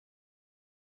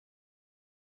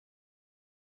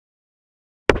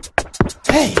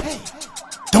Hey,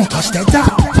 don't touch that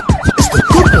dial. It's the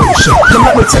GoodBoyz show. Now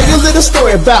let me tell you a little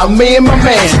story about me and my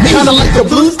man. Kinda like the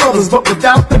Blues Brothers, but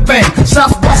without the band.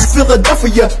 Southwest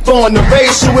Philadelphia, born and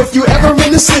raised. So if you ever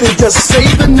in the city, just say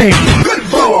the name.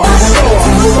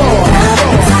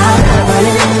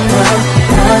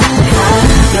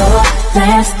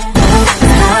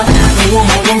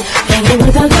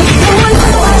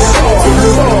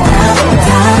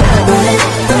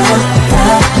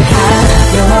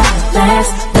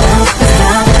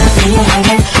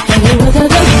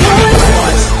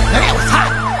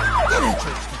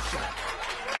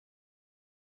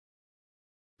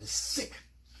 Sick.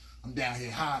 I'm down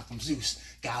here hiding from Zeus.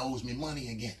 Guy owes me money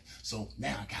again. So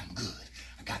now I got him good.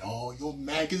 I got all your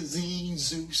magazines,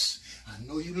 Zeus. I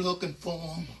know you're looking for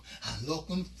them. I'm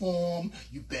looking for them.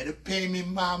 You better pay me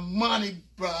my money,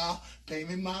 bruh. Pay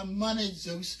me my money,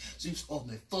 Zeus. Zeus owes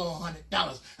me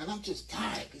 $400. And I'm just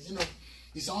tired because, you know,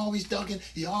 he's always ducking,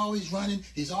 he's always running,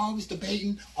 he's always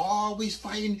debating, always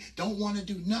fighting, don't want to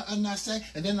do nothing I say.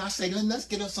 And then I say, let's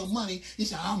get us some money. He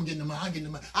said, I'm getting the money, I'm getting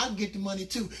the money. I can get the money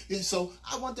too. And so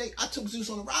one day I took Zeus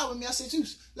on a ride with me. I said,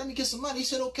 Zeus, let me get some money. He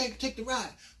said, okay, take the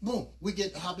ride. Boom, we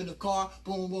hop in the car,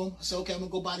 boom, boom. I said, okay, I'm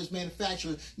going to go by this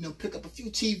manufacturer, you know, pick up a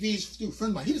few TVs. Dude,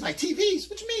 friend of mine, he was like, TVs?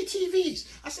 What you mean TVs?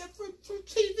 I said, for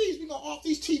TVs, we going to off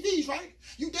these TVs, right?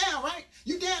 You down, right?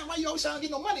 You down, right? You always trying to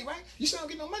get no money, right? You trying to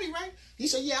get no money, right? He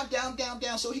said, yeah, I'm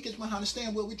down. So he gets behind the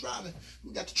stand where we driving.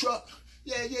 We got the truck.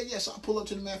 Yeah. So I pull up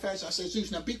to the manufacturer. I said,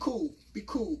 Zeus, now be cool.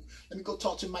 Let me go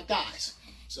talk to my guys.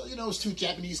 So, you know, it's two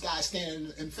Japanese guys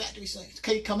standing in the factory saying,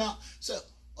 okay, come out. So,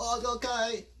 oh,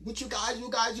 okay, what you guys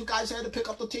had to pick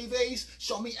up the TVs?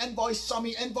 Show me invoice.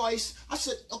 I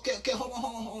said, okay, hold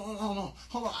on.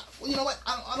 Well, you know what?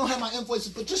 I don't have my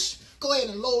invoices, but just go ahead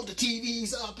and load the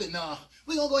TVs up and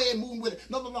we're going to go ahead and move with it.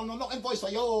 No invoice for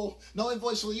you. No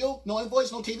invoice for you. No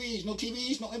invoice, no TVs. No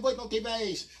TVs, no invoice, no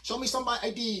TVs. Show me somebody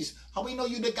IDs. How we know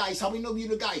you the guys?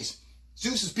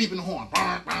 Zeus is beeping the horn.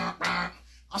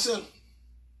 I said,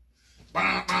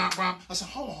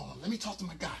 hold on. Let me talk to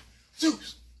my guy.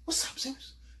 Zeus, what's up,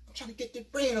 Zeus? I'm trying to get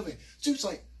that bread over here. Zeus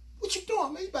like, what you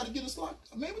doing, man? You better get us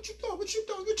locked up. Man, what you doing? What's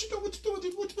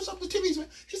up with the TVs, man?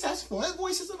 He's asking for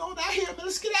invoices and all that here, man.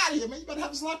 Let's get out of here, man. You better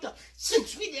have us locked up.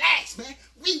 Zeus, relax, man.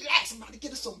 Relax. I'm about to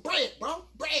get us some bread, bro.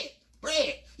 Bread.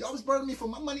 You always burden me for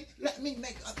my money. Let me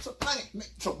make up some money.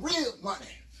 Make some real money.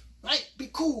 Right?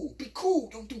 Be cool.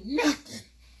 Don't do nothing.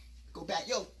 Go back.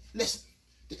 Yo, listen.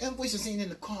 The invoices ain't in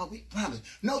the car. We promise.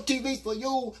 No TVs for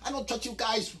you. I don't trust you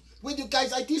guys. With you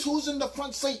guys like this, who's in the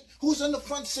front seat?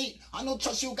 I don't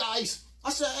trust you guys. I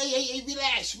said, hey,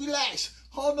 relax.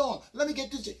 Hold on. Let me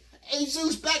get this. Hey,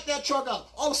 Zeus, back that truck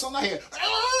up. All of a sudden I hear,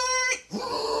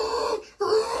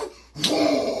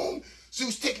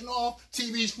 Zeus taking off,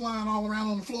 TVs flying all around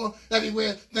on the floor,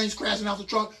 everywhere, things crashing out the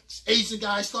truck. Asian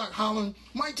guys start hollering,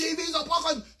 my TVs are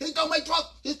broken. He stole my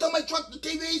truck, the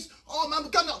TVs. Oh, man,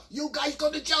 you guys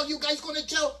go to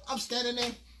jail. I'm standing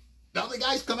there. The other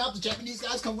guys come out, the Japanese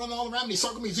guys come running all around me,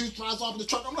 circle me, Zeus drives off in the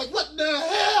truck. I'm like, what the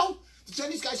hell? The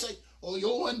Chinese guys say, oh,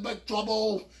 you're in big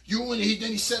trouble. Then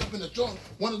he set up in the trunk.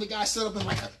 One of the guys set up in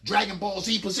like a Dragon Ball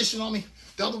Z position on me.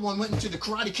 The other one went into the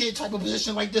Karate Kid type of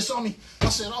position like this on me. I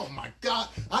said, oh my God,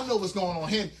 I know what's going on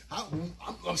here.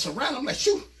 I'm surrounded. I'm like,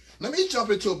 shoot, let me jump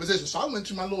into a position. So I went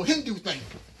to my little Hindu thing.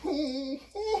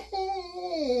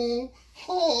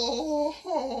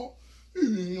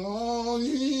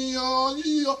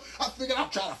 I figured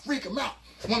I'd try to freak him out.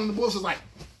 One of the boys was like,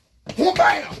 boom,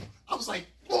 bam. I was like,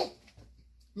 boom.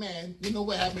 Man, you know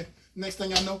what happened? Next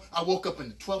thing I know, I woke up in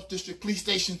the 12th District Police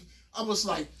Station. I was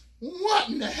like, what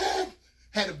in the heck?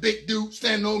 Had a big dude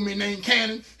standing over me named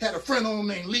Cannon. Had a friend on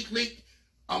named Leak.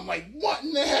 I'm like, what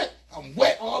in the heck? I'm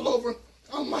wet all over.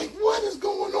 I'm like, what is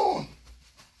going on?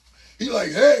 He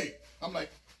like, hey. I'm like,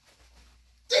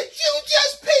 did you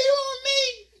just pee on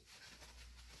me?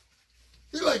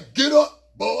 He like, get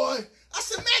up, boy. I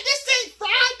said, man, this ain't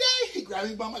Friday. He grabbed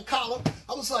me by my collar.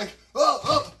 I was like,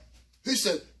 up. He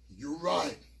said, you're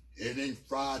right. It ain't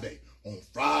Friday. On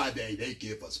Friday, they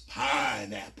give us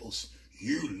pineapples.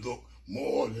 You look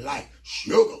more like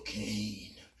sugar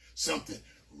cane. Something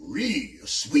real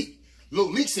sweet.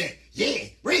 Little Leak said, yeah,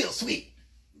 real sweet.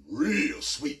 Real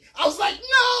sweet. I was like,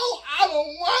 no, I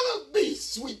don't want to be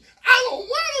sweet. I don't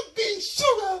want to be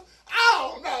sugar. I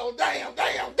don't know. Damn.